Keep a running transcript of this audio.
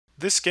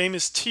This game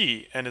is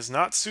T and is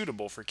not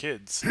suitable for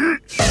kids.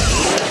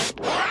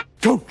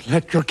 Don't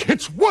let your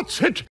kids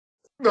watch it!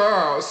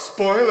 Ah,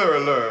 spoiler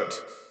alert!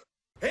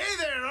 Hey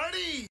there,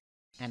 Artie!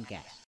 And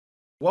guess.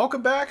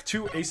 Welcome back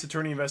to Ace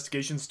Attorney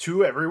Investigations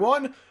 2,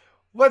 everyone.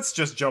 Let's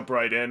just jump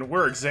right in.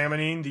 We're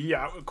examining the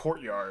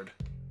courtyard.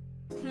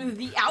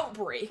 The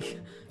outbreak.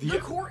 The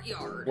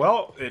courtyard.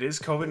 Well, it is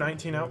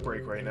COVID-19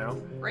 outbreak right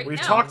now. We've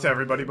talked to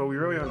everybody, but we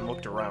really haven't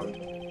looked around.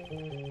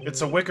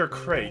 It's a wicker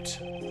crate.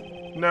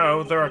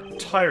 No, there are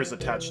tires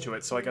attached to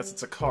it, so I guess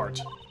it's a cart.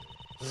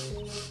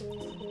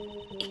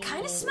 It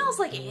kind of smells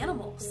like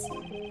animals.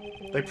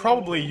 They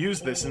probably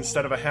use this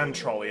instead of a hand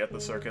trolley at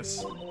the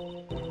circus.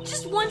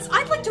 Just once,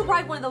 I'd like to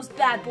ride one of those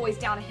bad boys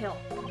down a hill.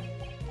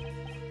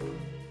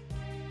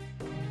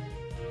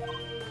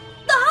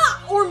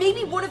 Aha! Or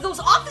maybe one of those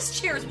office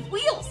chairs with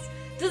wheels.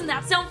 Doesn't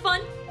that sound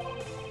fun?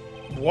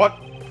 What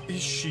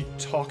is she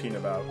talking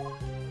about?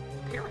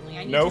 Apparently,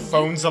 I need no to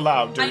phones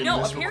allowed during I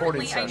know, this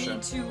recording apparently session. I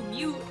need to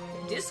mute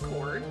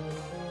Discord.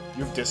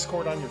 You have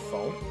Discord on your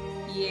phone?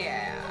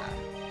 Yeah.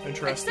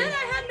 Interesting. I said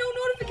I had no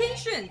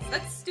notifications.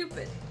 That's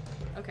stupid.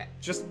 Okay.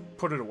 Just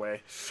put it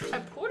away. I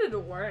put it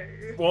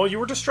away. Well, you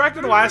were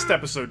distracted last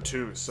episode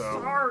too, so...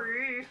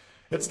 Sorry.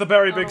 It's the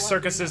Very Big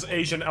Circus's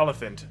Asian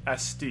elephant,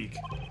 Astique.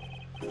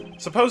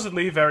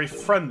 Supposedly very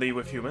friendly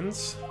with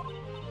humans.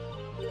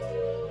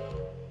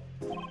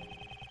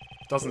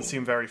 Doesn't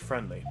seem very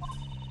friendly.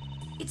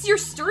 It's your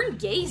stern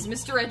gaze,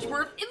 Mr.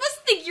 Edgeworth. It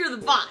must think you're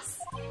the boss.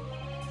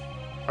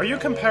 Are you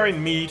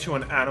comparing me to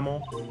an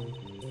animal?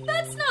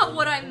 That's not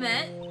what I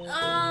meant.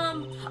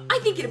 I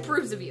think it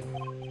approves of you.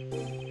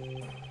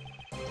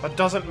 That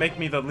doesn't make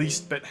me the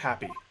least bit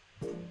happy.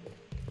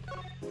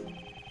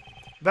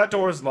 That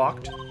door is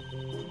locked.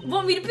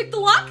 Want me to pick the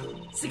lock?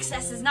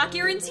 Success is not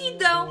guaranteed,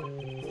 though.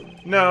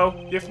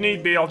 No, if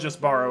need be, I'll just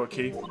borrow a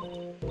key.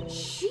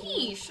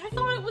 Sheesh, I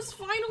thought it was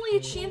finally a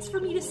chance for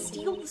me to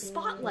steal the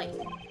spotlight.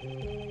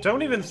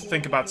 Don't even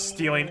think about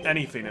stealing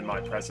anything in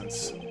my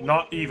presence.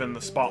 Not even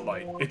the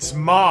spotlight. It's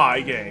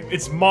my game.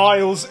 It's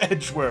Miles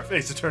Edgeworth,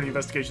 Ace Attorney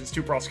Investigations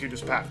 2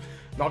 Prosecutor's Path,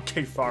 not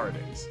Kay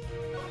Faraday's.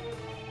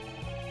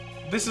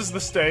 This is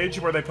the stage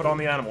where they put on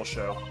the animal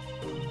show.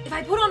 If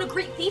I put on a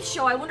Great Thief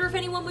show, I wonder if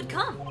anyone would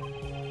come.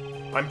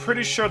 I'm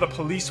pretty sure the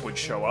police would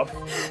show up.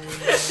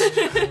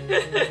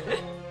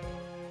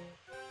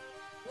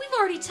 We've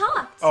already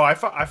talked. Oh, I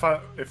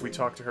thought if we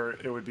talked to her,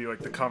 it would be like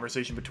the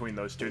conversation between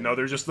those two. No,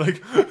 they're just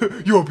like,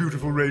 "You're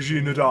beautiful,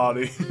 Regina,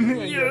 darling."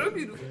 You're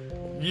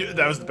beautiful. Yeah,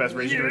 that was the best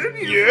Regina. You're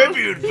beautiful. You're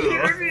beautiful.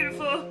 You're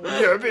beautiful.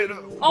 You're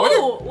beautiful.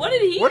 Oh, what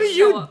did he What are show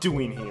you up?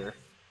 doing here?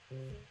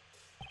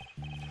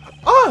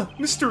 Ah,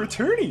 Mr.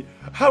 Attorney,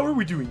 how are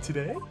we doing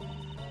today?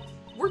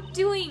 We're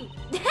doing...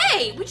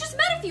 Hey, we just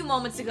met a few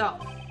moments ago.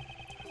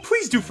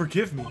 Please do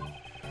forgive me.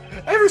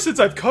 Ever since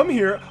I've come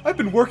here, I've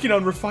been working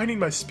on refining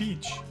my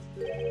speech.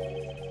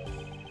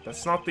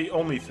 That's not the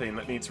only thing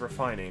that needs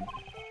refining.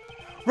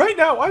 Right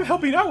now, I'm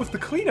helping out with the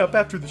cleanup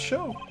after the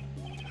show.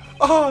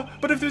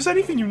 But if there's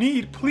anything you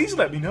need, please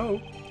let me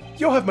know.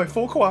 You'll have my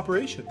full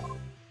cooperation.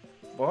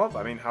 Well,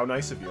 I mean, how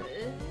nice of you.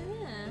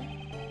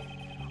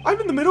 I'm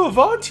in the middle of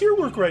volunteer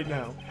work right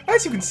now.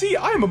 As you can see,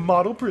 I am a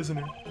model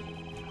prisoner.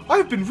 I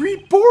have been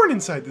reborn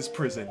inside this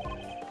prison.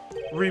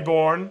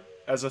 Reborn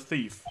as a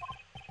thief.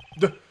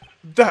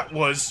 That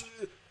was...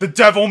 The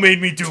devil made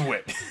me do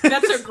it.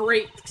 That's a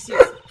great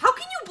excuse. How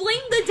can you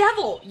blame the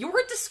devil? You're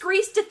a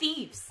disgrace to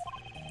thieves.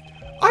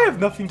 I have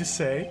nothing to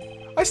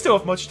say. I still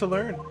have much to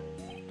learn.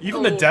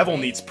 Even the devil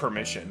needs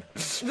permission.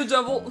 The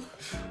devil...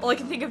 All I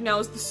can think of now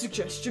is the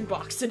suggestion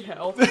box in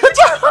hell.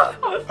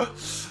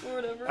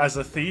 Whatever. As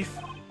a thief.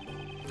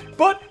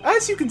 But,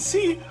 as you can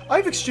see,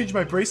 I've exchanged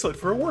my bracelet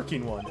for a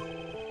working one.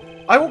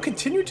 I will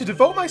continue to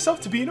devote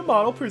myself to being a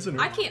model prisoner.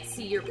 I can't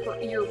see your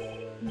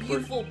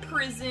beautiful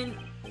prison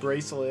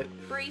Bracelet.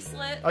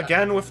 bracelet.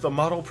 Again with the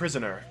model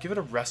prisoner. Give it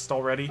a rest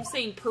already. I'm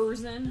saying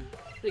person.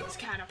 It's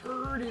kind of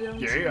purdy, don't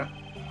you? Yeah.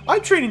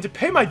 I'm training to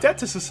pay my debt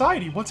to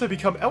society once I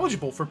become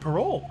eligible for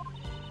parole.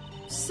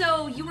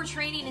 So, you were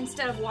training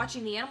instead of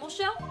watching the animal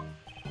show?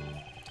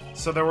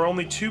 So there were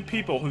only two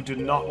people who did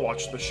not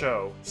watch the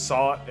show,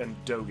 Saw and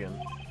Dogen.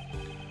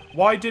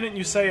 Why didn't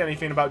you say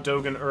anything about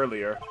Dogen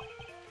earlier?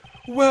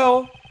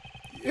 Well,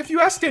 if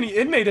you asked any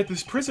inmate at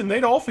this prison,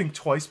 they'd all think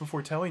twice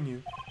before telling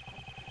you.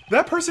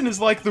 That person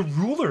is like the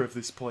ruler of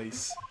this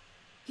place.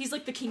 He's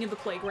like the king of the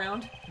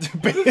playground.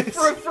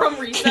 From From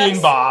Recess.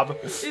 King Bob.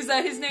 Is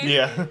that his name?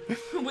 Yeah.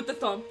 With the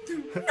thumb.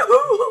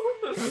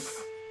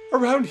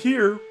 Around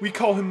here, we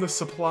call him the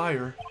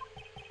supplier.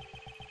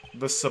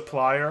 The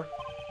supplier?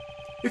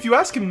 If you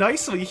ask him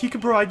nicely, he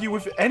can provide you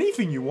with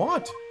anything you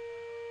want.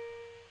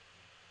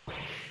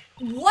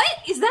 What?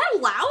 Is that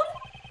allowed?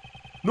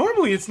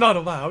 Normally it's not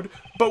allowed,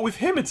 but with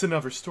him it's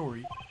another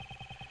story.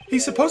 He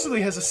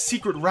supposedly has a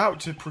secret route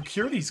to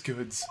procure these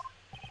goods.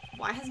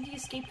 Why hasn't he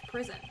escaped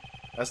prison?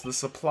 As the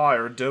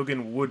supplier,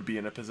 Dogen would be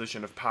in a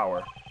position of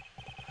power.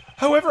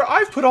 However,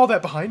 I've put all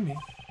that behind me.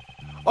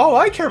 All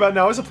I care about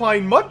now is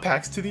applying mud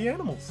packs to the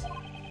animals.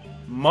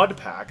 Mud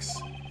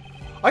packs?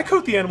 I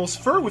coat the animal's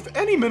fur with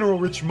any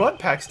mineral-rich mud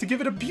packs to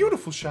give it a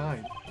beautiful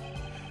shine.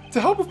 To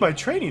help with my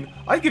training,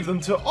 I give them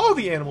to all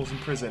the animals in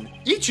prison,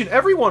 each and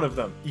every one of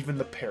them, even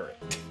the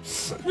parrot.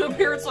 The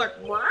parrot's like,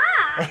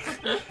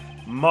 wah!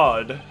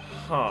 Mud,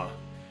 huh.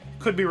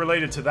 Could be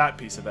related to that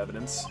piece of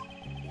evidence.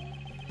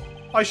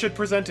 I should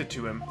present it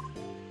to him.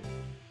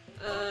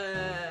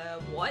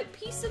 What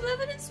piece of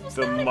evidence was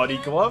The that muddy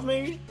again? glove,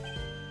 maybe?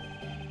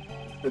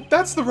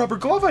 That's the rubber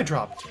glove I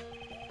dropped.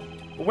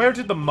 Where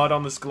did the mud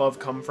on this glove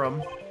come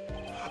from?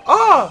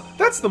 Ah!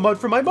 That's the mud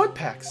from my mud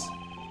packs.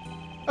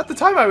 At the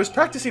time I was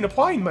practicing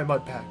applying my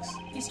mud packs.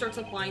 He starts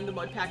applying the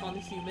mud pack on the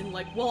human,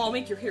 like, well, I'll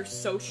make your hair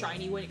so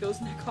shiny when it goes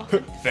in that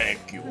coffin.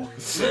 Thank you.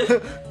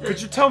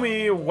 Could you tell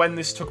me when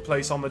this took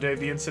place on the day of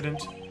the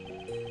incident?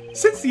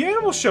 Since the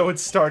animal show had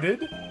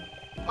started,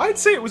 I'd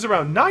say it was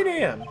around 9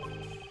 a.m.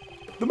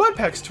 The mud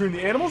packs turned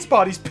the animals'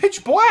 bodies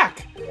pitch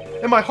black,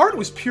 and my heart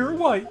was pure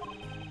white.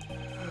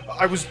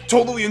 I was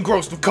totally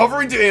engrossed with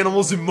covering the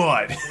animals in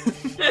mud.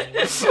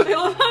 I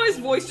love how his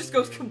voice just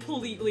goes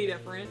completely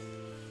different.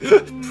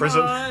 Prison.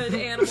 Mud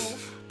animal.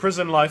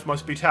 Prison life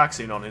must be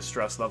taxing on his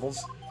stress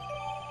levels.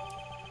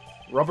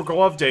 Rubber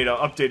glove data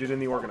updated in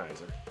the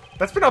organizer.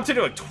 That's been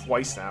updated like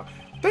twice now.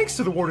 Thanks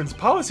to the warden's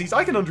policies,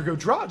 I can undergo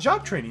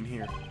job training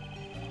here.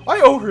 I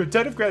owe her a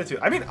debt of gratitude.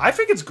 I mean, I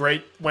think it's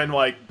great when,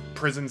 like,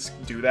 prisons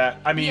do that.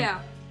 I mean, Yeah.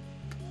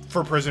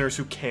 for prisoners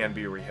who can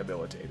be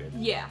rehabilitated.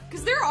 Yeah,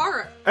 because there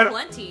are And-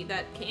 plenty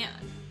that can.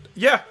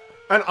 Yeah,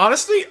 and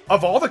honestly,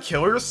 of all the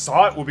killers,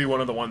 Saw would be one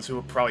of the ones who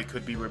probably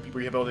could be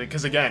rehabilitated.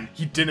 Because again,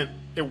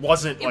 it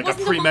wasn't It like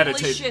wasn't a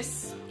premeditated.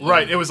 malicious.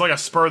 Right, it was like a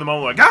spur of the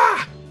moment, like,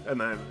 ah!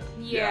 And then,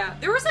 Yeah.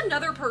 There was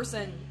another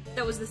person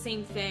that was the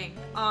same thing.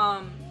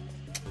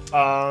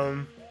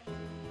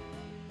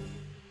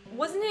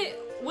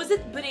 Was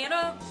it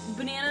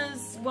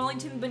Bananas,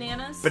 Wellington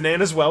Bananas?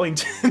 Bananas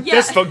Wellington. Yeah.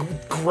 That's the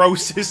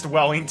grossest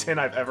Wellington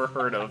I've ever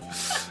heard of.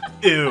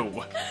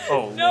 Ew.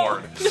 Oh,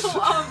 Lord.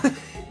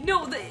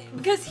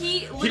 Because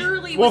he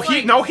literally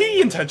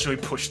He intentionally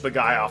pushed the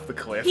guy off the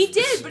cliff. He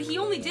did, but he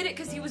only did it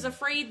because he was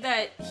afraid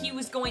that he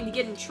was going to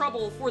get in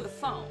trouble for the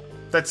phone.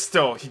 That's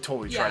still, he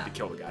totally tried Yeah. to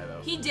kill the guy,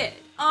 though. He did.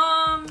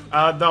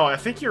 No, I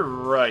think you're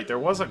right. There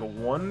was, like,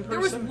 one person? There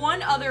was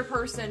one other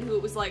person who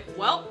was like,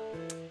 well,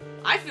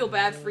 I feel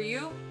bad for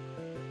you.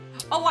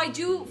 Oh, I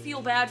do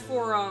feel bad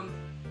for,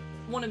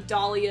 one of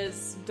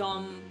Dahlia's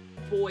dumb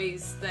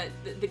boys,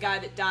 the guy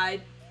that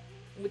died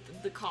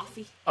with the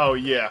coffee. Oh,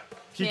 yeah.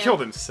 He Yeah. killed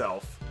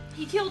himself.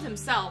 He killed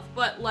himself,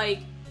 but, like...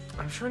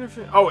 I'm trying to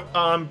think. Oh,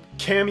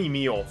 Cammy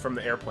Meal from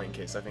the airplane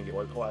case, I think it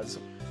was.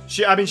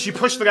 She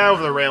pushed the guy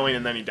over the railing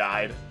and then he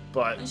died,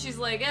 but... And she's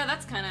like, yeah,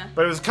 that's kind of...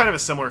 But it was kind of a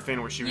similar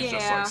thing where she was just,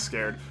 Yeah. like,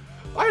 scared.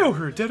 I owe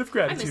her a debt of I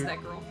gratitude. miss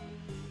that girl.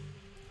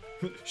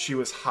 She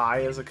was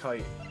high as a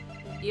kite,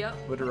 Yep.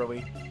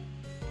 literally.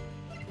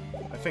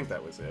 I think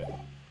that was it.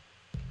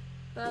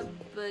 Oh,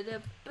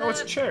 Oh,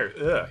 it's a chair.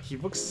 Ugh, he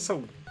looks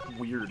so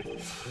weird.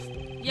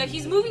 Yeah,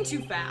 he's moving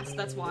too fast,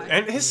 that's why.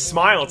 And his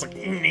smile, it's like...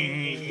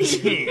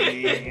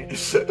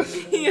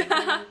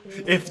 Yeah.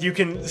 If you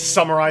can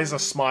summarize a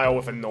smile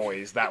with a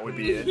noise, that would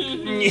be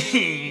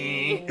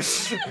it.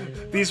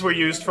 These were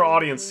used for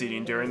audience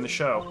seating during the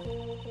show.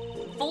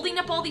 Folding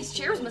up all these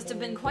chairs must have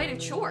been quite a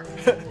chore.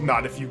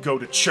 Not if you go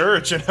to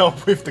church and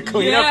help with the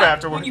cleanup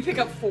afterward. when you pick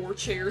up 4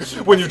 chairs.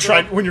 When you're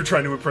trying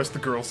to impress the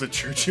girls at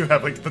church, you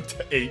have like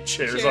the 8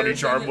 chairs on Chairs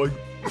each arm. and Like,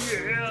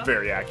 Yeah.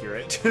 very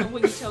accurate.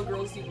 When you tell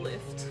girls you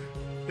lift.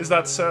 Is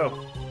that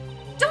so?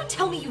 Don't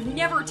tell me you've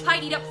never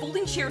tidied up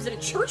folding chairs at a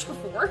church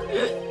before.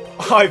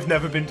 I've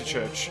never been to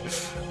church.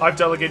 I've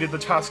delegated the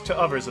task to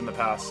others in the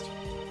past.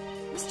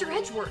 Mr.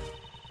 Edgeworth,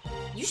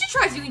 you should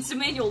try doing some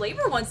manual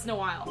labor once in a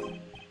while.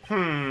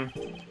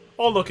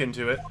 I'll look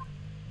into it.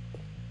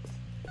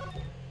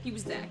 He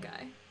was that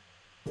guy.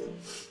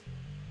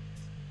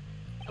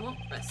 I won't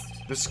rest.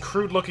 This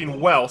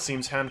crude-looking well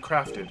seems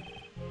handcrafted.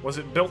 Was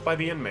it built by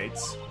the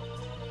inmates?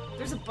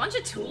 There's a bunch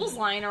of tools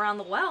lying around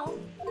the well.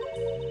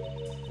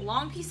 A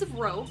long piece of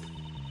rope,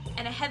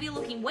 and a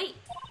heavy-looking weight.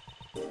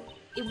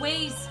 It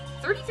weighs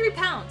 33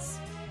 pounds.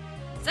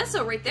 It says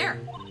so right there.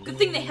 Good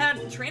thing they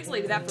had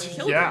translated that for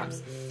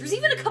kilograms. There's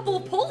even a couple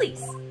of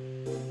pulleys.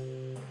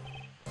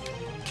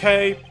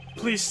 Kay,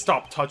 please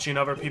stop touching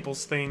other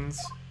people's things.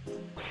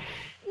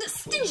 The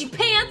stingy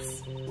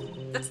pants!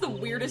 That's the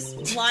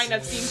weirdest line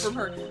I've seen from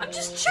her. I'm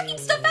just checking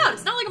stuff out.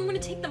 It's not like I'm gonna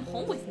take them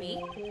home with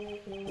me.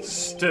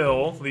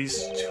 Still,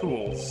 these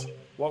tools.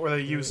 What were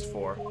they used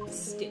for?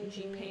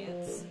 Stingy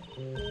pants.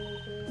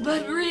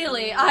 But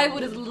really, I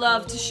would have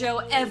loved to show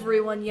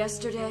everyone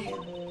yesterday.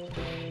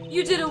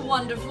 You did a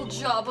wonderful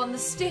job on the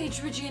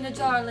stage, Regina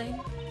darling.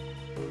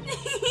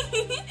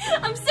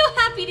 I'm so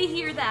happy to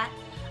hear that.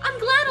 I'm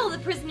glad all the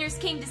prisoners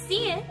came to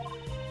see it.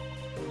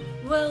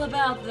 Well,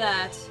 about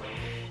that.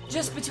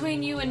 Just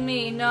between you and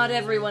me, not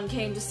everyone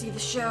came to see the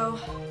show.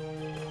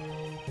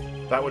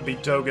 That would be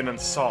Dogen and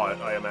Saw It,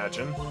 I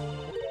imagine.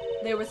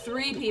 There were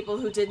 3 people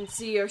who didn't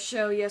see your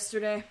show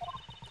yesterday.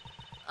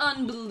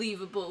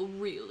 Unbelievable,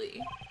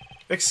 really.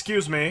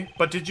 Excuse me,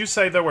 but did you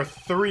say there were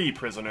 3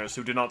 prisoners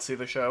who did not see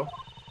the show?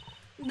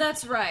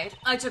 That's right.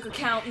 I took a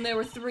count and there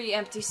were 3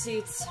 empty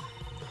seats.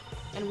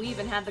 And we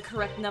even had the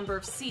correct number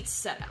of seats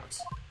set out.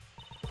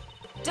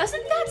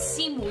 Doesn't that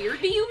seem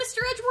weird to you, Mr.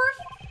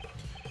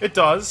 Edgeworth? It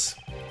does.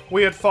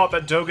 We had thought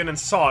that Dogen and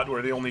Sot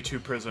were the only 2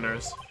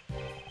 prisoners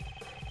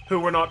who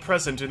were not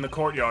present in the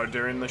courtyard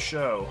during the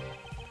show.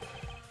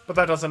 But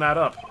that doesn't add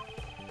up.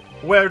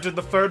 Where did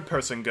the 3rd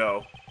person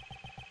go?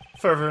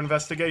 Further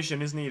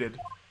investigation is needed.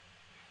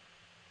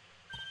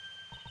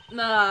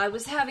 I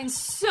was having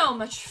so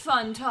much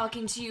fun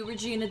talking to you,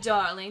 Regina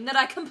darling, that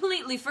I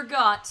completely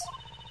forgot.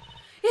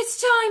 It's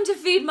time to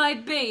feed my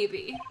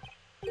baby.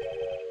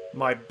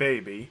 My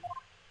baby?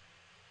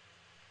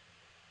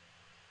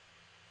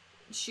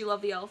 Does she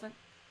love the elephant?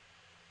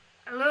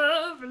 I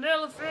love an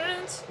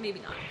elephant. Maybe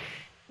not.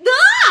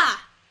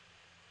 Ah!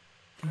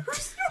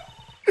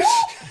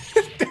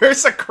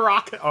 There's a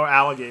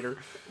alligator.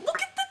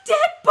 Look at the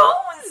dead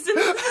bones to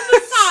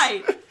the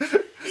side.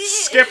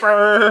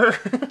 Skipper!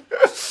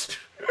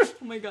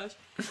 Oh my gosh.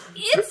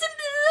 It's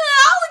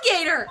an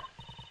alligator!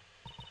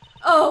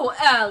 Oh,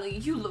 Allie,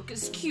 you look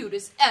as cute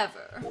as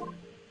ever.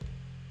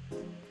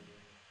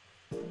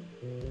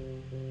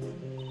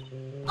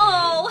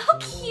 Oh, how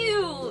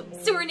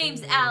cute! So her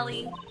name's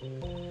Allie.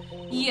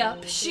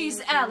 Yup,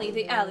 she's Allie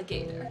the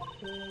alligator.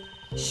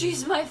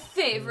 She's my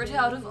favorite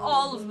out of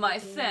all of my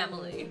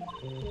family.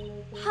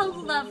 How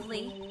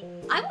lovely.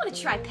 I want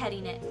to try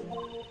petting it.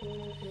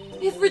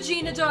 If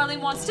Regina darling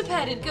wants to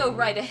pet it, go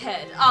right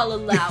ahead. I'll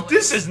allow it.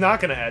 This is not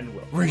gonna end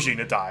well.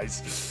 Regina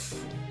dies.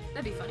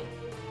 That'd be funny.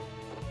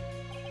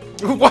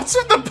 What's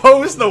with the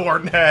pose the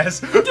warden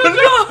has?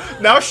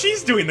 Now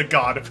she's doing the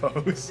god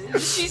pose.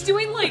 She's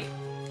doing like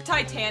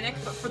Titanic,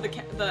 but for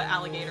the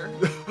alligator.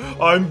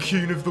 I'm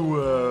king of the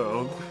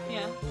world.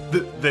 Yeah.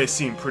 They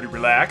seem pretty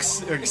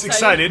relaxed,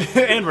 excited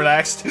and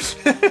relaxed.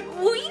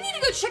 Well, you need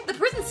to go check the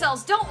prison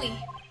cells, don't we?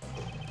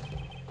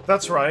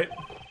 That's right.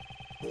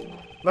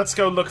 Let's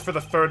go look for the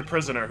 3rd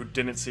prisoner who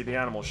didn't see the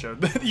animal show.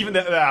 Even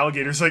the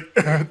alligator's like,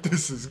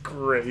 this is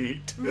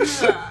great.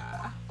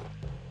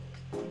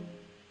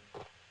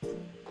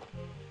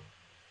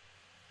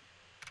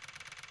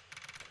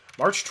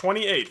 March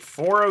 28th,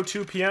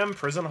 4:02 p.m.,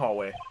 prison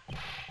hallway.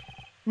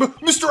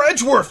 Mr.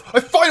 Edgeworth! I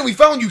finally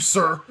found you,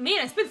 sir!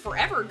 Man, it's been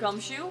forever,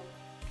 Gumshoe.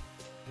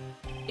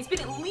 It's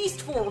been at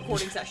least 4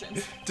 recording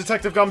sessions.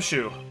 Detective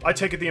Gumshoe, I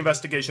take it the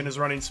investigation is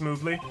running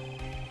smoothly?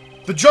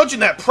 The judge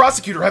and that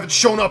prosecutor haven't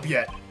shown up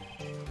yet.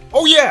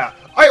 Oh yeah,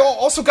 I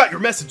also got your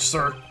message,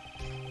 sir.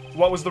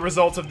 What was the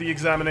result of the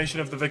examination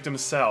of the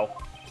victim's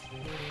cell?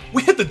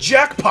 We hit the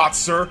jackpot,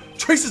 sir!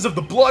 Traces of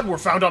the blood were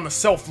found on the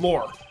cell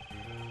floor.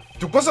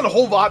 There wasn't a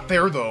whole lot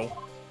there, though.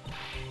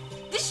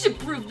 This should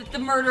prove that the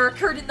murder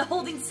occurred in the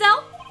holding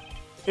cell.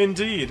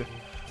 Indeed.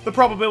 The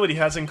probability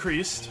has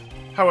increased.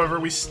 However,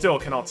 we still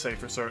cannot say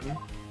for certain.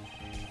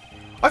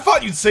 I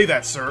thought you'd say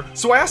that, sir,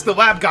 so I asked the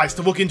lab guys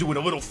to look into it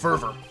a little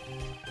further.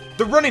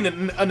 They're running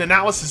an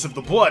analysis of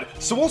the blood,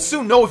 so we'll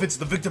soon know if it's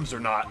the victims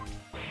or not.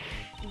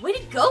 Way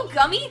to go,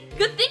 Gummy!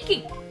 Good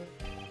thinking!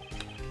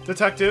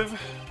 Detective,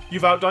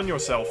 you've outdone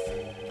yourself.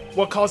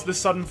 What caused this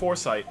sudden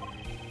foresight?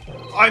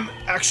 I'm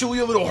actually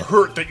a little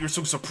hurt that you're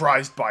so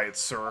surprised by it,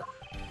 sir.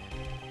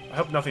 I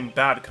hope nothing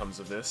bad comes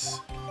of this.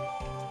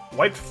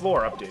 Wiped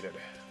floor updated.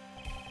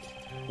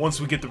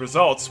 Once we get the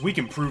results, we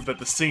can prove that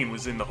the scene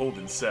was in the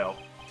holding cell.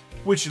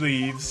 Which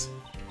leaves...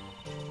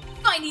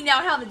 finding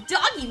out how the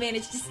doggy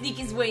managed to sneak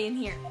his way in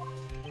here.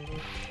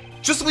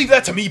 Just leave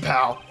that to me,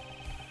 pal.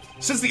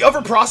 Since the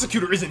other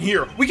prosecutor isn't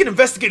here, we can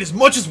investigate as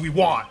much as we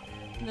want.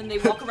 And then they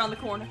walk around the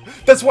corner.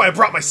 That's why I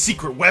brought my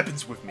secret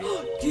weapons with me.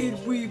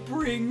 Did we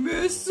bring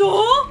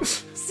missile?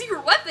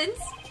 Secret weapons?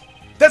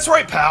 That's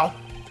right, pal.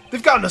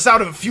 They've gotten us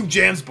out of a few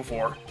jams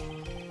before.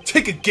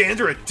 Take a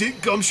gander at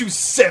Dick Gumshoe's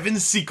 7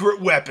 secret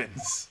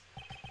weapons.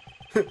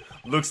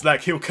 Looks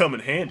like he'll come in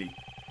handy.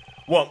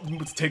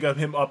 Want to take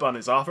him up on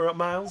his offer,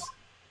 Miles?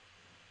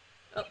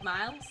 Up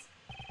Miles?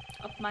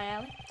 Up my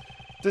alley?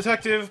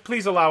 Detective,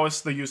 please allow us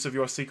the use of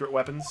your secret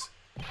weapons.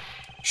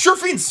 Sure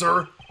thing,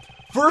 sir.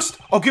 First,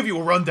 I'll give you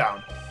a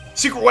rundown.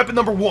 Secret weapon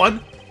number 1,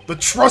 the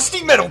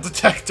trusty metal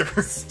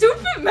detector.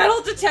 Stupid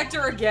metal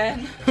detector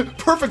again.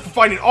 Perfect for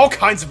finding all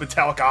kinds of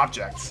metallic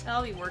objects.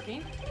 That'll be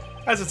working.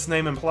 As its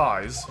name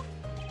implies.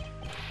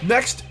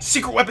 Next,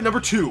 secret weapon number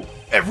 2,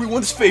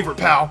 everyone's favorite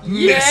pal,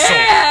 Missile.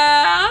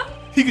 Yeah!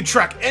 He can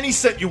track any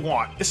scent you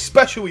want,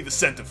 especially the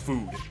scent of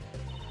food.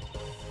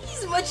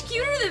 He's much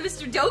cuter than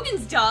Mr.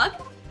 Dogen's dog.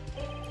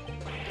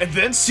 And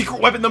then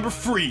secret weapon number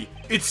 3,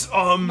 it's,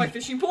 My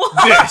fishing pole.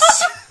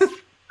 this.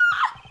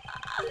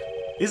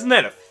 Isn't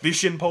that a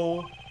fishing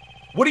pole?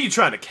 What are you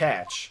trying to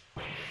catch?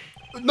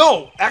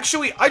 No,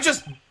 actually, I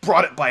just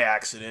brought it by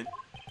accident.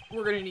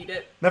 We're gonna need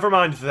it. Never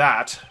mind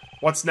that.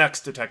 What's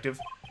next, Detective?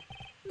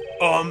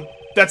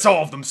 That's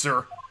all of them,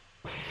 sir.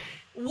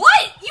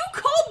 What? You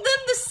called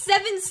them the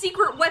 7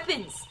 secret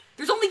weapons.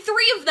 There's only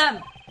 3 of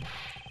them.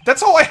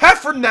 That's all I have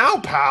for now,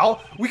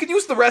 pal. We can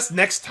use the rest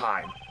next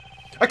time.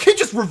 I can't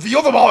just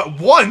reveal them all at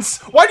once!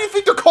 Why do you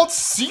think they're called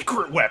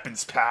secret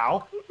weapons,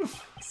 pal?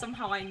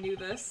 Somehow I knew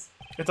this.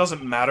 It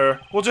doesn't matter.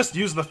 We'll just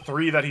use the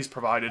 3 that he's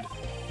provided.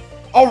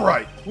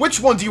 Alright, which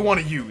one do you want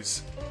to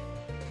use?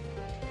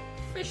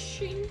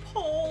 Fishing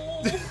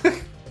pole.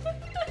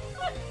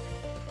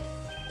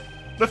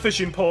 The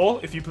fishing pole,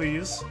 if you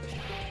please.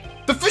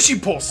 The fishing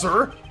pole,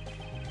 sir!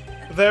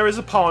 There is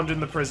a pond in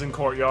the prison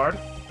courtyard.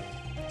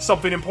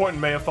 Something important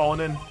may have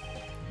fallen in.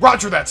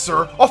 Roger that,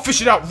 sir. I'll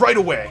fish it out right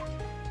away.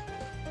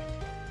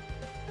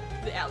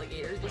 The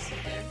alligator just sit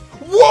there.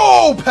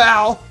 Whoa,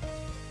 pal!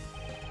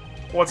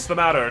 What's the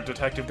matter,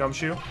 Detective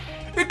Gumshoe?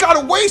 It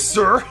got away,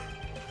 sir!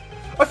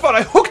 I thought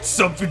I hooked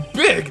something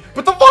big,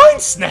 but the line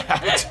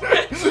snapped!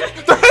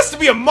 There has to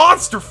be a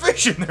monster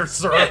fish in there,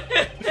 sir!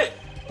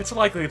 It's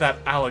likely that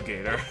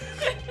alligator.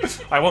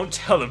 I won't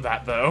tell him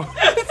that, though.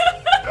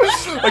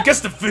 I guess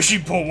the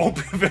fishing pole won't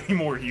be of any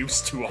more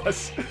use to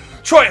us.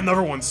 Try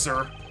another one,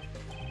 sir.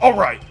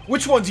 Alright,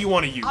 which one do you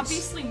want to use?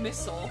 Obviously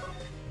missile.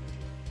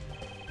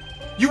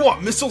 You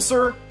want missile,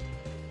 sir?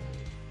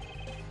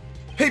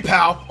 Hey,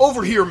 pal,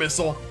 over here,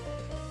 missile.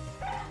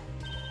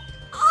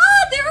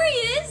 Ah, there he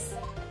is!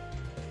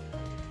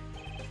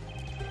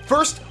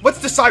 First,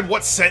 let's decide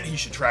what scent he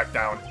should track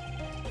down.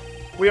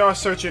 We are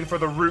searching for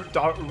the route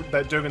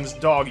that Dogen's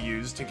dog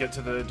used to get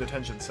to the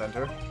detention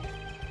center.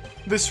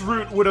 This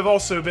route would have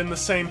also been the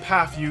same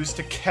path used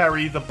to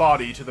carry the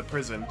body to the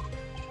prison.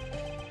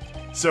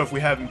 So if we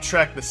have him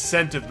track the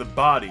scent of the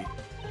body...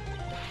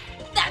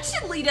 That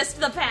should lead us to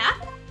the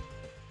path!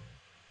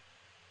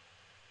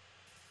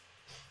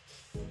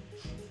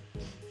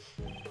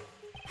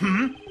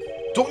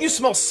 Don't you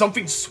smell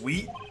something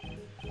sweet?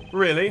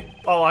 Really?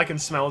 All I can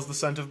smell is the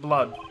scent of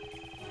blood.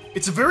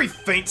 It's a very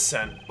faint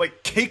scent,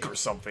 like cake or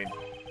something.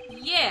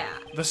 Yeah.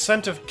 The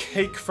scent of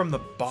cake from the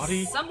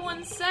body?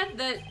 Someone said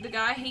that the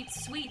guy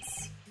hates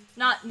sweets.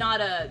 Not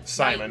a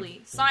Simon.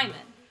 Knightley. Simon.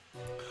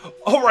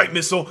 Alright,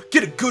 Missile,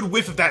 get a good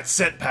whiff of that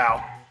scent,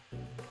 pal.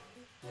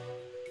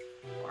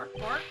 Bark,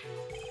 bark.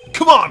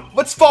 Come on,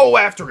 let's follow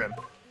after him.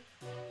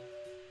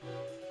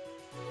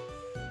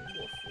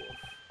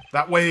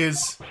 That way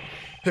is...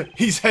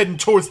 He's heading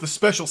towards the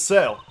special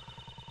cell.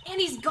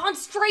 And he's gone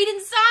straight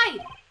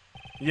inside!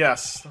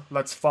 Yes,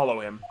 let's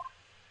follow him.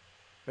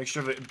 Make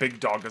sure that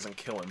Big Dog doesn't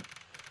kill him.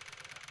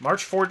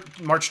 March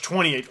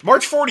 28th.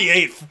 March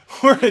 48th!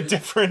 We're in a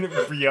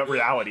different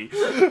reality.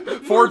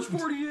 March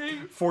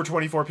 48.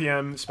 4:24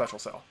 p.m. special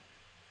cell.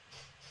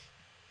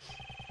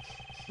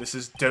 This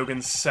is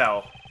Dogen's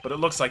cell, but it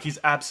looks like he's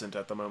absent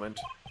at the moment.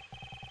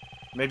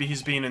 Maybe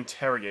he's being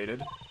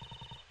interrogated.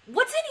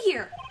 What's in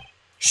here?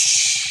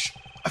 Shh!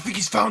 I think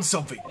he's found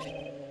something.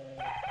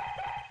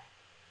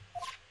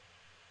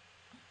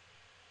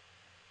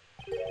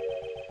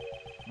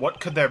 What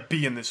could there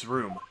be in this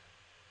room?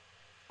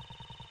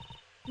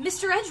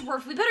 Mr.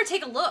 Edgeworth, we better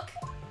take a look.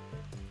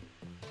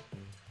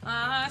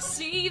 I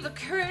see the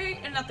cake,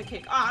 and not the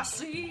cake. I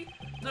see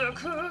the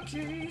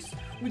cookies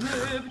with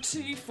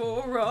liberty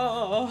for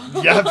all.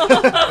 Yeah,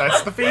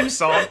 that's the theme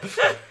song.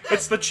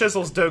 It's the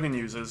chisels Dogen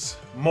uses.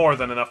 More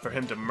than enough for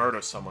him to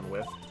murder someone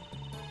with.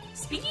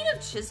 Speaking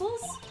of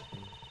chisels,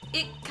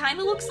 it kind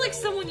of looks like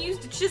someone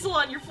used a chisel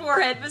on your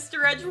forehead,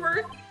 Mr.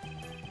 Edgeworth.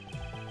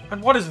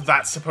 And what is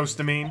that supposed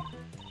to mean?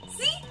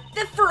 See?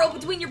 That furrow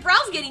between your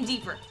brows getting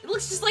deeper. It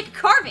looks just like a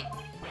carving.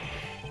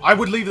 I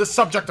would leave the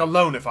subject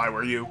alone if I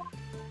were you.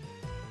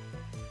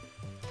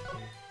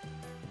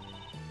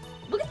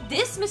 Look at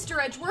this,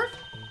 Mr. Edgeworth.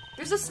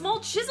 There's a small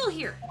chisel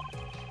here.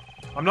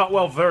 I'm not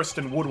well versed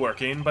in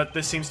woodworking, but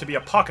this seems to be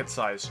a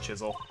pocket-sized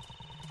chisel.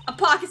 A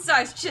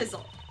pocket-sized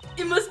chisel.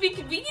 It must be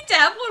convenient to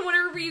have one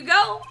wherever you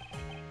go.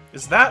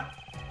 Is that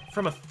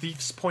from a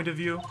thief's point of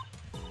view?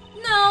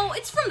 No,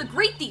 it's from the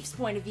great thief's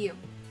point of view.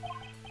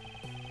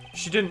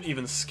 She didn't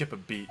even skip a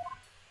beat.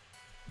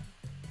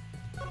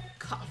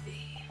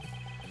 Coffee.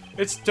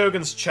 It's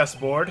Dogen's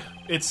chessboard.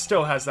 It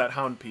still has that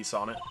hound piece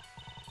on it.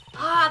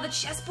 Ah, the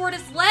chessboard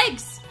has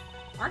legs.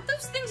 Aren't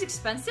those things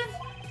expensive?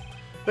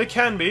 They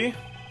can be.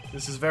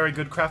 This is very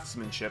good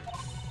craftsmanship.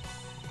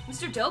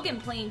 Mr.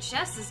 Dogen playing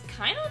chess is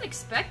kind of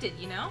unexpected,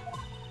 you know?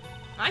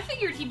 I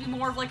figured he'd be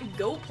more of like a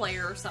Go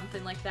player or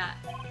something like that.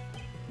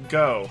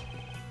 Go.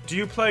 Do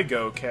you play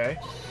Go, Kay?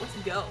 What's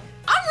Go?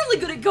 I'm really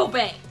good at Go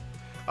Bang!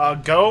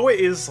 Go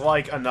is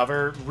like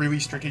another really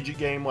strategic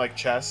game like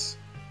chess.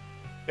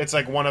 It's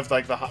like one of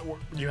like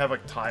you have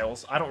like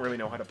tiles. I don't really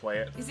know how to play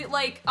it. Is it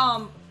like,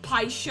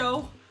 Pai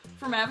Sho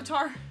from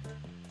Avatar?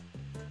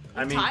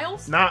 I mean,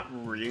 tiles? not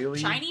really.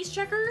 Chinese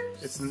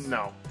checkers? It's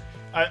no.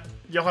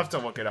 You'll have to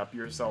look it up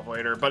yourself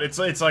later. But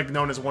it's like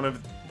known as one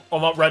of,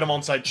 right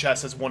alongside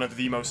chess, as one of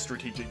the most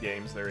strategic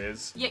games there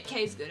is. Yeah,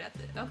 Kay's good at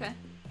it. Okay.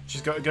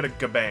 She's good at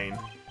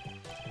Gabane.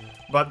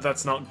 But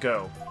that's not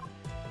Go.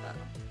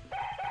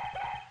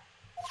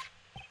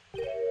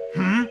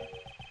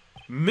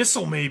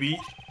 Missile, maybe?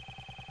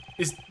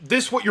 Is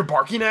this what you're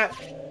barking at?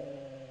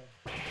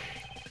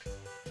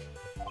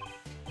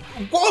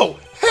 Whoa!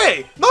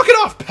 Hey! Knock it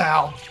off,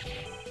 pal!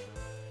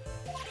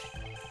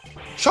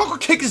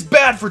 Chocolate cake is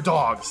bad for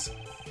dogs!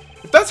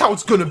 if that's how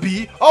it's gonna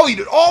be, I'll eat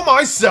it all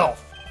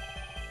myself!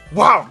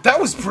 Wow, that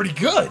was pretty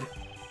good!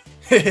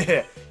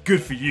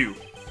 Good for you.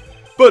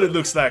 But it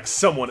looks like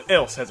someone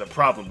else has a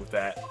problem with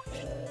that.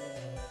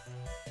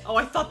 Oh,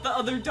 I thought the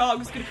other dog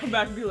was gonna come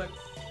back and be like,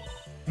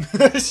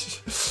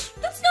 That's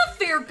not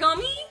fair,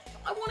 Gummy!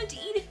 I wanted to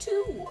eat it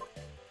too.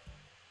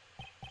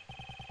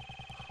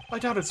 I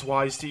doubt it's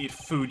wise to eat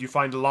food you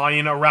find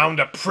lying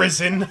around a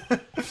prison.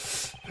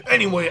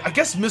 Anyway, I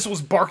guess Miss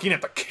was barking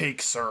at the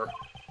cake, sir.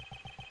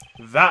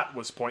 That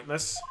was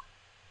pointless.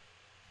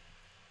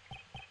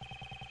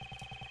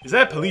 Is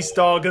that police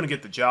dog gonna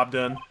get the job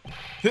done?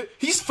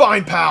 He's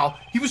fine, pal.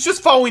 He was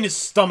just following his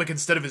stomach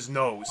instead of his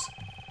nose.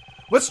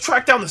 Let's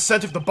track down the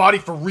scent of the body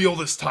for real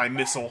this time,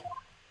 Missile.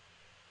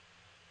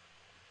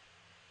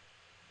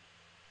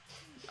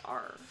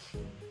 Arr.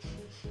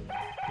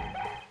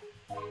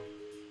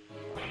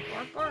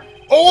 Bark, bark.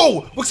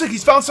 Oh! Looks like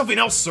he's found something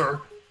else, sir.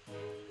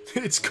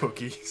 It's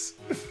cookies.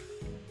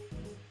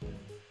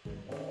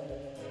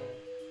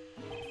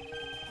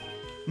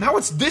 Now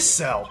it's this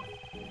cell.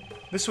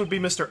 This would be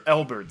Mr.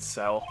 Elbert's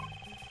cell.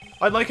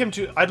 I'd like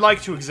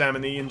to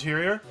examine the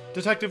interior.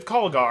 Detective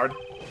Colligard.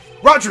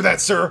 Roger that,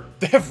 sir.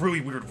 They have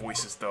really weird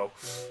voices, though.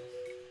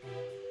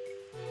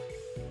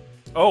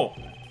 Oh,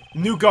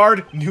 new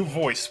guard, new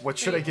voice. What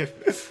should I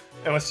give?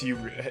 Unless you...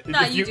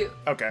 No, if you do.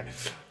 Okay.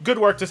 Good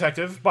work,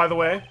 detective, by the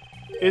way.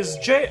 Is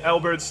J.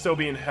 Elbert still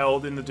being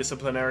held in the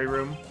disciplinary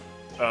room?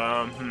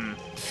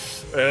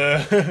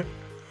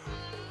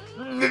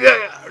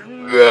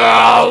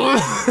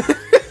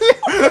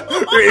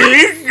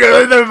 He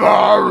should have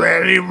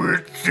already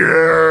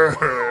returned.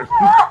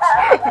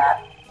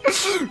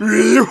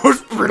 He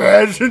was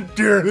present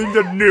during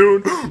the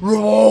noon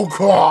roll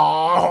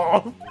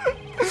call.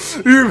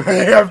 You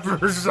may have to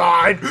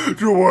resign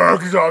to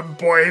work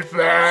someplace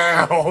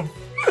else.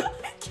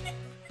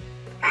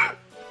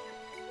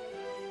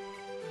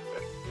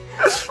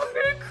 I'm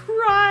gonna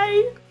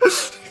cry.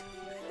 That's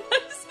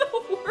the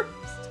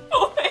worst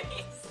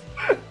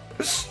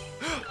voice.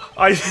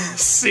 I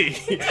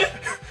see.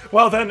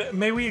 Well then,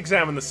 may we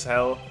examine the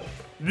cell?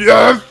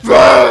 Yes,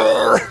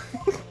 sir.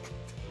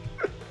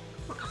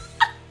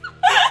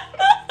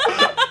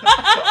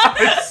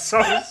 I'm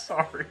so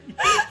sorry.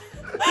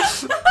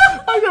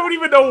 I don't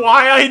even know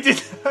why I did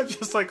that. I'm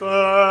just like,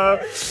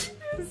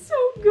 It's so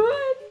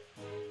good.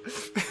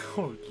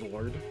 Oh,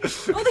 Lord. Oh,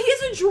 he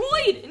has a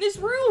droid in his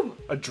room!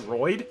 A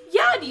droid?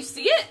 Yeah, do you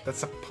see it?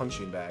 That's a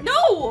punching bag.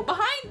 No!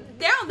 Behind,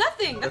 down, that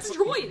thing! That's a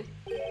droid!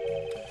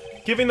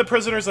 Giving the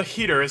prisoners a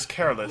heater is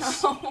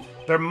careless. Oh.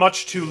 They're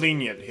much too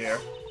lenient here.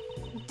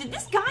 Did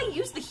this guy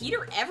use the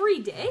heater every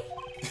day?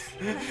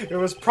 It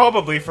was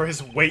probably for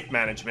his weight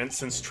management,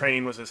 since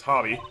training was his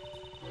hobby.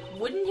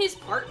 Wouldn't his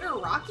partner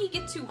Rocky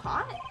get too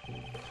hot?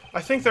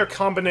 I think their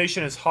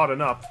combination is hot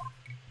enough.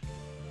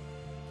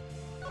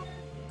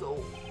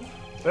 Go.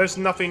 There's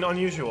nothing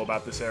unusual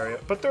about this area,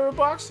 but there are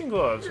boxing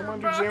gloves. I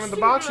want to examine the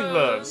boxing boxing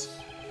gloves.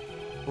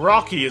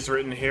 Rocky is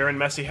written here in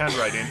messy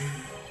handwriting.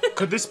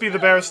 Could this be the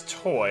bear's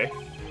toy?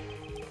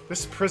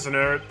 This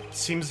prisoner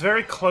seems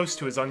very close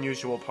to his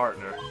unusual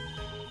partner.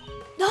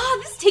 Ah,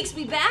 this takes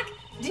me back!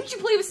 Didn't you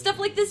play with stuff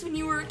like this when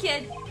you were a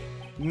kid?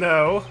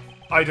 No,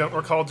 I don't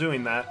recall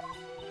doing that.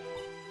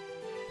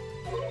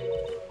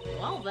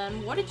 Well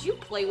then, what did you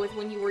play with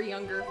when you were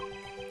younger?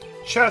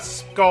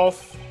 Chess,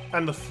 golf,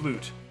 and the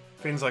flute.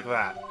 Things like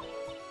that.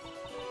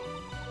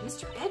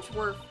 Mr.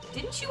 Edgeworth,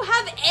 didn't you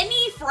have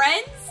any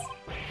friends?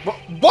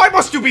 Why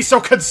must you be so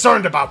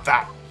concerned about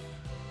that?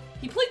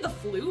 He played the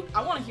flute?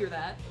 I want to hear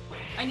that.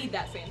 I need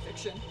that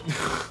fanfiction.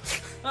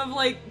 Of,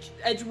 like,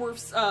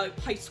 Edgeworth's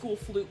high school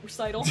flute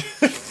recital.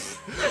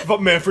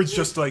 But Manfred's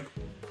just like,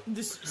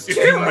 This is If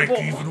you make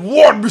terrible! even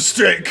one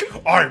mistake,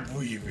 I'm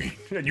leaving,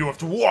 and you have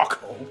to walk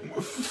home.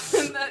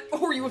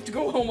 Or you have to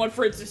go home on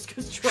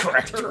Francisca's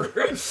tractor.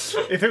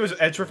 if it was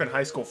Edgeworth in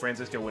high school,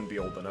 Francisca wouldn't be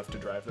old enough to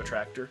drive the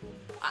tractor.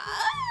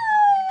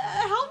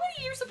 How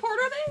many years apart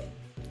are they?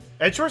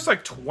 Edgeworth's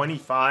like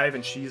 25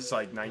 and she's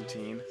like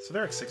 19, so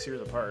they're like 6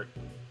 years apart.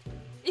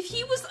 If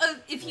he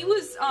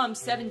was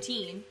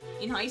 17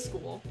 in high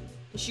school,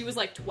 and she was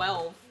like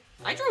 12,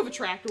 I drove a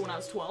tractor when I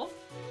was 12.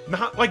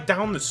 Not like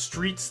down the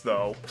streets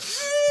though.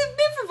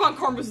 Manfred von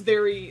Karm was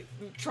very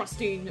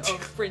trusting of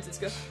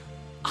Francisca.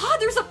 Ah,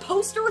 there's a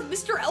poster of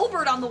Mr.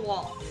 Elbert on the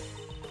wall.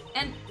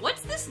 And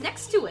what's this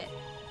next to it?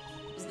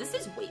 Is this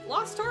his weight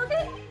loss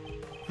target?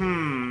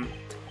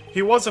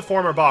 He was a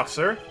former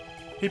boxer.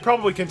 He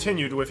probably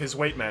continued with his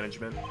weight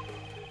management.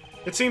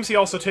 It seems he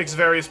also takes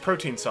various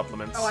protein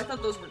supplements. Oh, I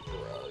thought those were drugs.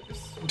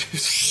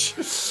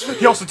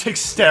 He also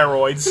takes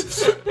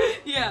steroids.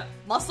 Yeah,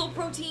 muscle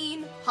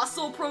protein,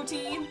 hustle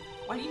protein.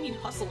 Why do you need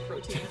hustle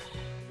protein?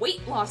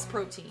 Weight loss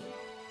protein.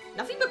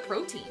 Nothing but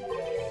protein.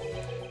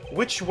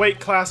 Which weight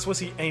class was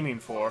he aiming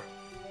for?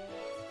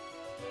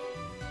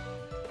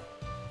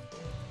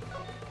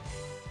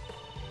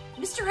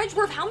 Mr.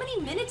 Edgeworth, how many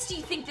minutes do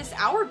you think this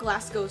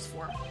hourglass goes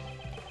for?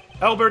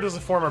 Elbert is a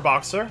former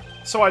boxer,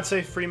 so I'd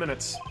say 3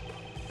 minutes.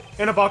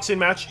 In a boxing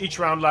match, each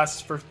round lasts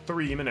for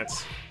 3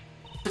 minutes.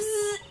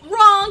 Bzz,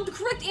 wrong! wrong. The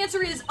correct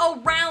answer is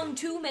around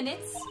 2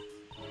 minutes.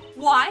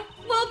 Why?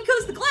 Well,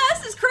 because the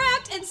glass is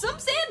cracked and some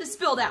sand is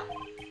spilled out.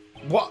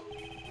 What?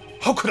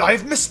 How could I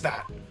have missed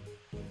that?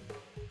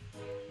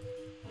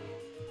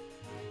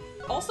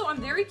 Also,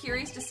 I'm very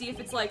curious to see if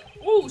it's like,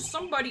 oh,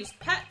 somebody's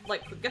pet,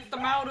 like, could get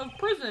them out of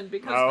prison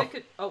because they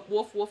could. Oh,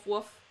 woof, woof,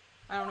 woof.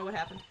 I don't know what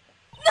happened.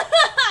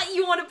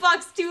 You want a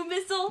box too,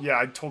 Missile? Yeah,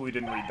 I totally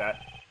didn't read that.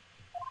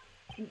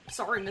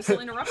 Sorry,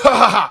 Missile interrupted. Ha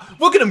ha ha!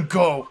 Look at him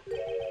go!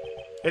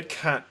 It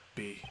can't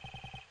be.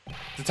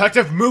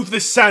 Detective, move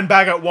this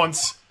sandbag at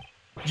once!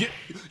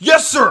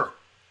 Yes, sir!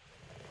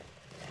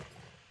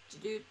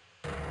 Dude.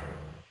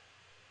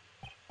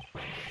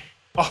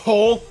 A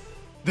hole?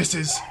 This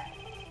is...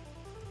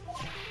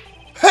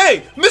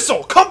 Hey!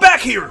 Missile, come back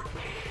here!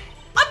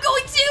 I'm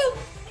going to!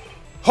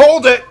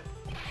 Hold it!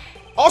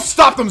 I'll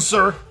stop them,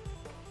 sir!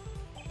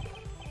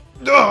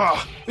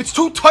 Ugh! It's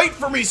too tight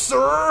for me,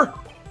 sir!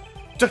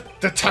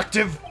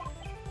 Detective!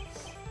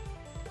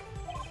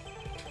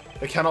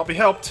 It cannot be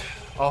helped.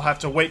 I'll have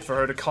to wait for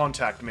her to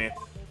contact me.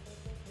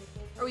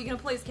 Are we gonna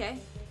play as Kay?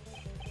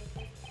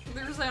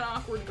 There's that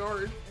awkward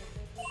guard.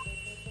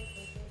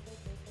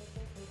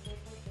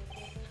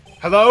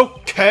 Hello?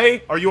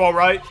 Kay? Are you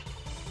alright?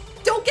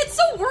 Don't get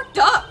so worked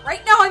up!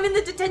 Right now I'm in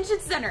the detention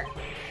center.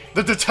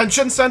 The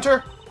detention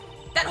center?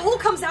 That hole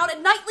comes out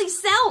at Knightley's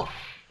cell.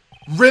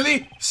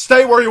 Really?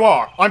 Stay where you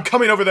are. I'm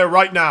coming over there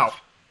right now.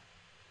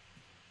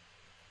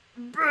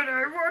 But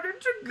I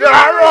wanted to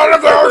I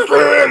wanna go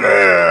through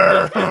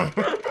there!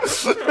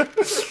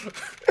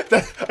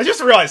 I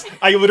just realized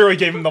I literally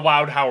gave him the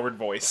loud Howard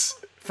voice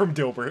from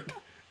Dilbert.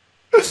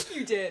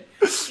 You did.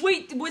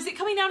 Wait, was it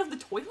coming out of the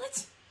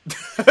toilet?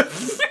 Where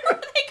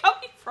are they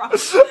coming from?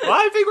 Well,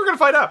 I think we're gonna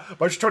find out.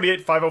 March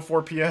 28,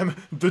 5:04 p.m.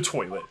 The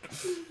toilet.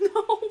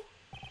 No.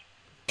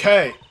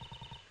 Kay.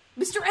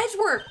 Mr.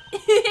 Edgeworth!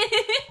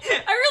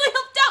 I really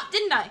helped out,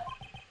 didn't I?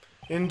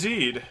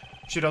 Indeed.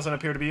 She doesn't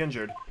appear to be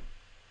injured.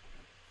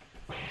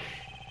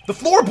 The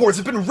floorboards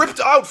have been ripped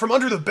out from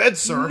under the bed,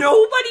 sir.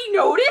 Nobody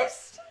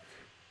noticed?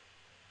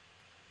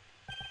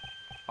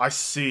 I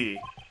see.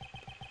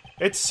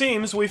 It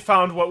seems we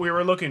found what we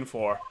were looking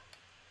for.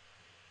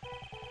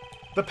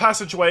 The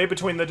passageway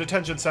between the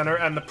detention center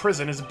and the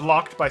prison is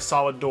blocked by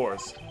solid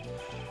doors.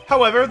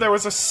 However, there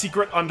was a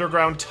secret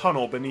underground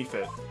tunnel beneath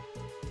it.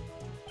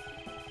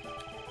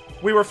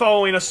 We were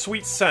following a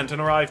sweet scent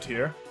and arrived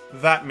here.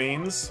 That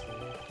means...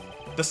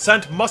 the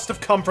scent must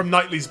have come from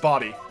Knightley's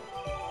body.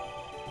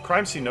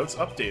 Crime scene notes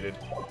updated.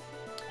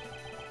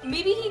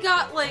 Maybe he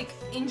got, like,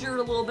 injured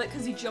a little bit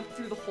because he jumped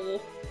through the hole,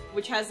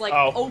 which has, like,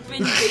 Oh.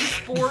 open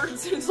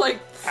baseboards. It's like,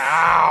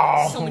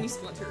 Ow! so many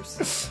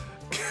splinters.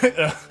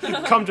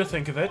 Come to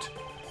think of it,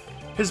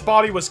 his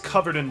body was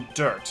covered in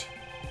dirt.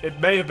 It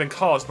may have been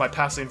caused by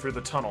passing through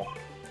the tunnel.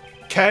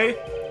 Kay,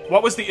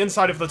 what was the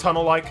inside of the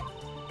tunnel like?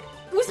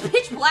 It was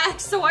pitch black,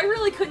 so I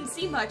really couldn't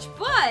see much,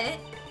 but...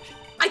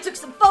 I took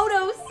some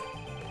photos!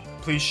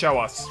 Please show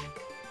us.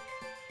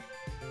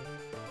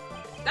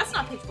 That's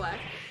not pitch black.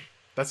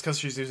 That's because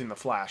she's using the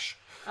flash.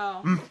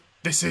 Oh.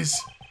 This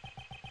is...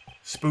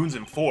 spoons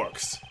and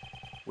forks.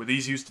 Were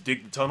these used to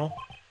dig the tunnel?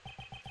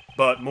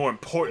 But more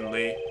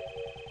importantly,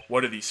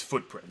 what are these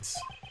footprints?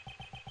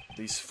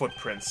 These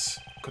footprints,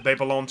 could they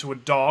belong to a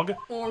dog?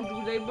 Or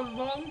do they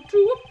belong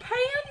to a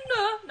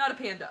panda? Not a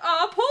panda,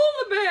 a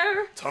polar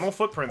bear! Tunnel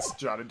footprints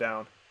jotted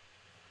down.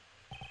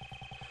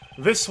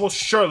 This will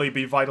surely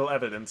be vital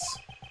evidence.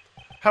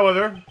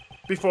 However,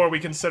 before we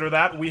consider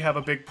that, we have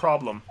a big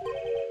problem.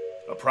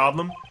 A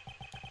problem?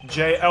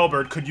 J.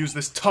 Elbert could use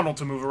this tunnel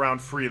to move around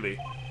freely.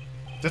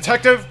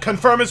 Detective,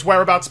 confirm his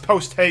whereabouts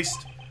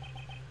post-haste.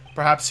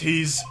 Perhaps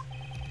he's...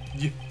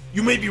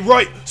 You may be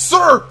right!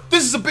 Sir!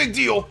 This is a big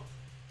deal!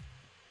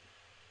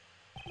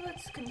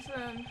 Let's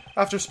confirm.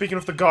 After speaking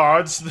with the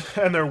guards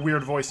and their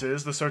weird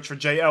voices, the search for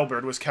J.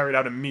 Elbert was carried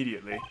out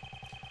immediately.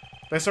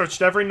 They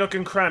searched every nook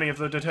and cranny of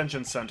the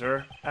detention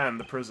center and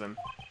the prison.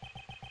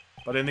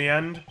 But in the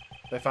end,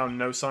 they found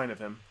no sign of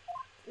him.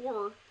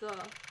 Or the...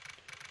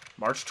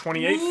 March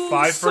 28th, Ooh,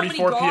 5:34 so many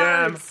p.m.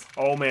 guards.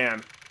 Oh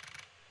man.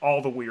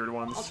 All the weird I'll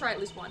ones. try at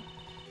least one.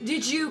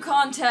 Did you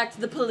contact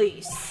the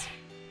police?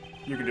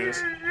 You can do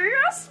this.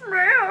 Yes,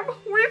 ma'am.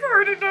 We've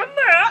already done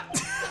that.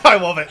 I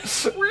love it.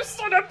 We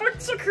set up a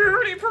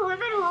security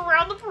perimeter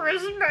around the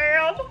prison,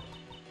 ma'am.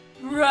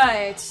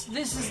 Right.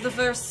 This is the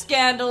first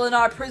scandal in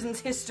our prison's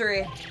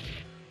history.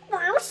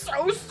 We're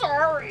so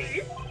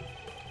sorry.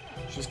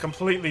 She's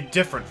completely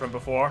different from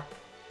before.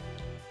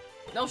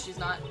 No, she's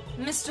not.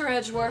 Mr.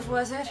 Edgeworth,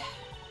 was it?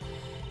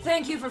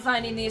 Thank you for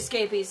finding the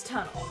escapee's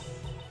tunnel.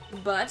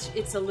 But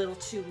it's a little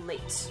too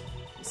late.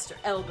 Mr.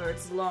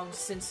 Elbert's long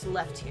since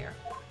left here.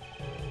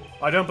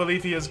 I don't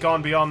believe he has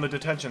gone beyond the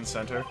detention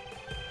center.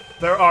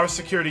 There are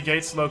security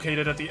gates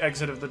located at the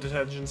exit of the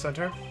detention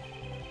center.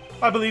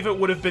 I believe it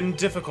would have been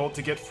difficult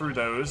to get through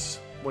those,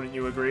 wouldn't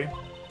you agree?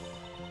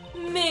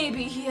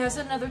 Maybe he has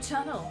another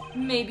tunnel.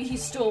 Maybe he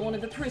stole one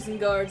of the prison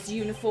guards'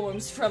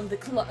 uniforms from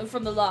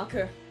the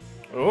locker.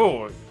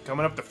 Oh,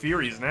 coming up the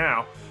theories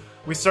now.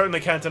 We certainly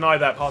can't deny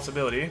that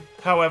possibility.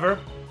 However,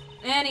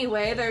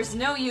 Anyway, there's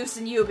no use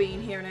in you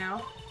being here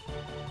now.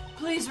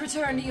 Please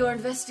return to your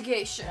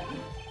investigation.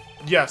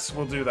 Yes,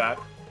 we'll do that.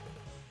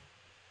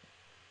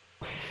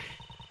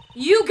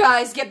 You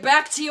guys get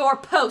back to your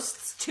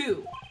posts,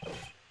 too.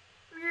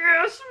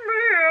 Yes,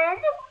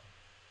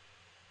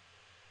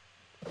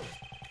 ma'am.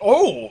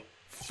 Oh,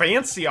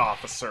 fancy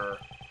officer.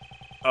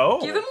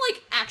 Oh. Give him,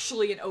 like,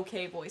 actually an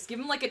okay voice. Give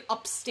him, like, an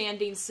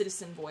upstanding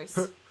citizen voice.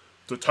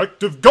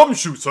 Detective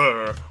Gumshoe,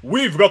 sir.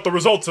 We've got the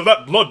results of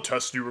that blood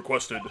test you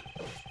requested.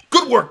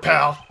 Good work,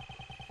 pal.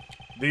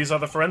 These are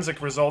the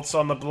forensic results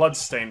on the blood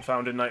stain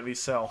found in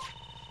Knightley's cell.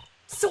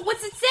 So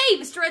what's it say,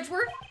 Mr.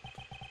 Edgeworth?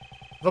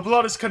 The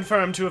blood is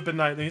confirmed to have been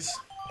Knightley's.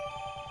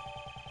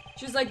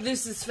 She's like,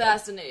 this is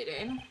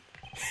fascinating.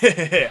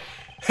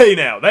 Hey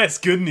now, that's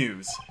good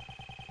news.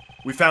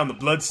 We found the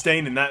blood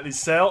stain in Knightley's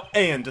cell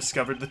and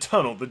discovered the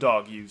tunnel the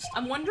dog used.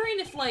 I'm wondering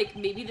if, like,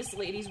 maybe this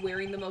lady's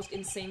wearing the most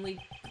insanely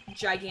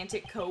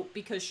gigantic coat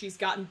because she's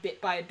gotten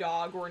bit by a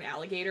dog or an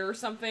alligator or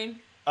something.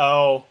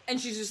 Oh. And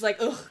she's just like,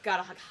 ugh,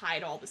 gotta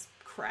hide all this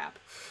crap.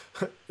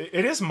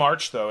 It is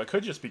March, though. It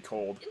could just be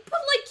cold. But,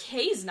 like,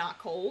 Kay's not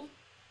cold.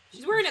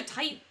 She's wearing a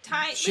tight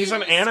She's an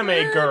little anime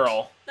skirt.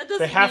 girl. That doesn't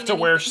They have mean to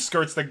wear anything.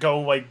 skirts that go,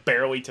 like,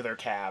 barely to their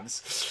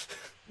calves.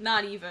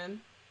 Not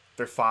even.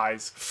 Their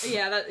thighs.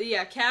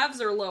 Yeah, calves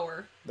are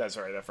lower. That's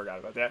right, I forgot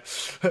about that.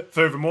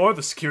 Furthermore,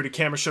 the security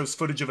camera shows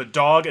footage of a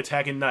dog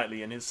attacking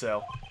Knightley in his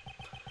cell.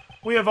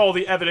 We have all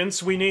the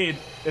evidence we need.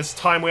 It's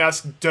time we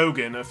ask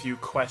Dogen a few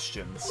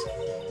questions.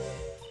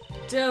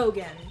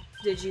 Dogen,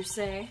 did you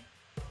say?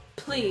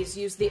 Please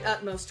use the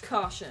utmost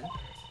caution.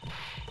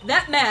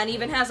 That man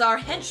even has our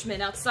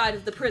henchmen outside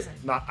of the prison.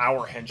 Not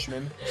our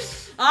henchmen.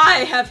 I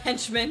have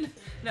henchmen!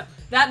 No,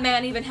 that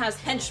man even has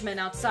henchmen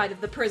outside of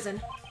the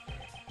prison.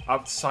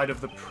 Outside of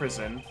the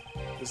prison?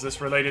 Is this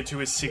related to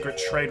his secret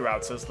trade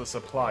routes as the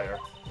supplier?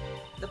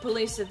 The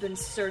police have been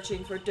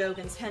searching for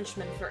Dogen's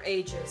henchmen for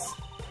ages.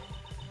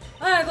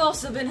 I've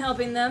also been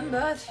helping them,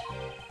 but...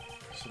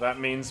 So that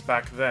means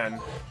back then...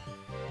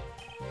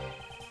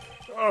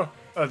 Oh,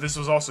 this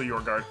was also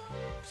your guard.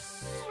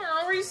 So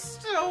we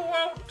still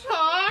won't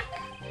talk?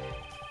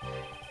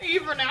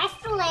 Even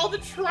after all the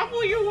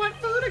trouble you went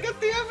through to get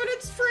the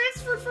evidence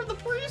transferred from the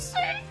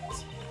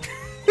precinct?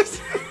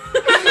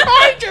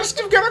 I just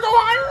am gonna go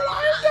higher.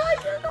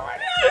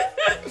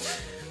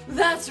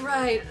 That's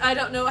right. I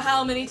don't know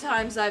how many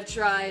times I've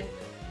tried.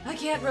 I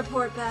can't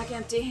report back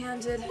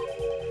empty-handed.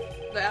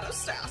 That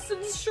assassin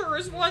sure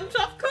is one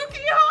tough cookie,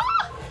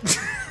 huh?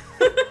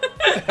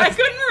 I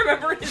couldn't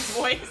remember his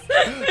voice.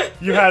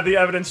 You had the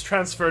evidence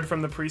transferred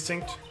from the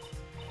precinct?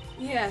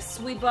 Yes,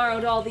 we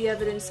borrowed all the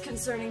evidence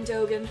concerning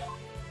Dogen.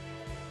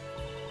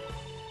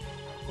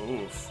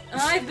 Oof.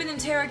 I've been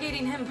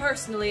interrogating him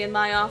personally in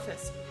my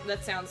office.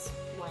 That sounds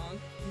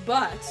wrong.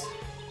 But,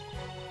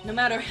 no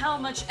matter how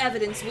much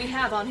evidence we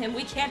have on him,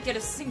 we can't get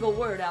a single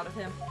word out of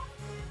him.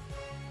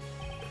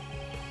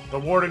 The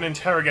warden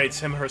interrogates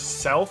him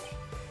herself?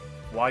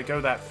 Why go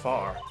that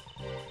far?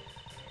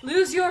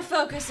 Lose your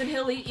focus and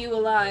he'll eat you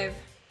alive.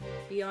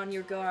 Be on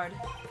your guard.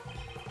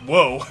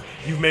 Whoa,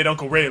 you've made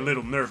Uncle Ray a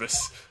little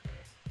nervous.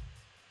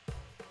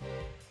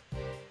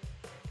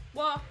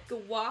 Waka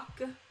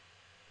waka.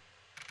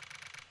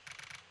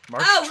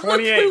 March Oh,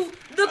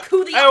 28th. look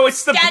who the Oh,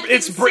 it's upstanding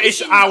British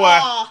citizens hour.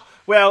 are.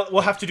 Well,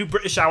 we'll have to do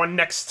British hour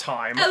next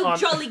time. Oh,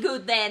 jolly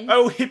good then.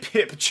 Oh, hip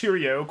hip,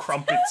 cheerio,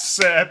 crumpets,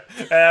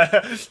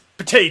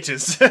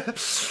 potatoes.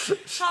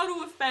 How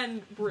to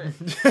offend Brit.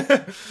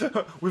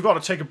 We've got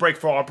to take a break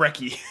for our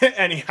brekkie.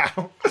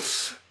 Anyhow,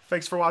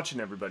 thanks for watching,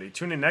 everybody.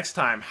 Tune in next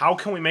time. How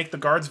can we make the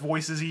guards'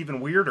 voices even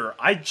weirder?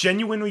 I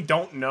genuinely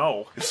don't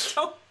know.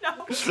 Oh,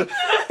 no.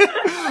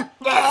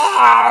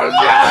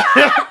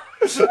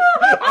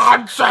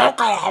 I'm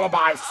choking on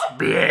my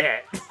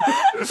spit.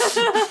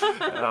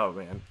 Oh,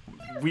 man.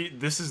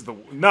 This is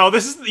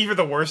either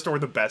the worst or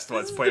the best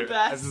Let's is Play. the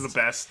best. This is the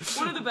best.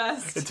 One of the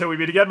best. Until we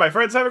meet again, my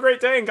friends, have a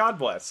great day and God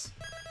bless.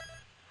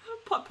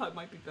 Putt-Putt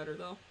might be better,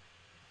 though.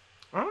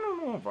 I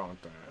don't know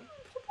about that.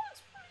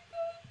 Putt-Putt's pretty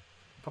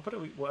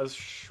good. Puppet was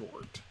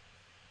short.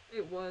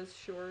 It was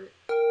short.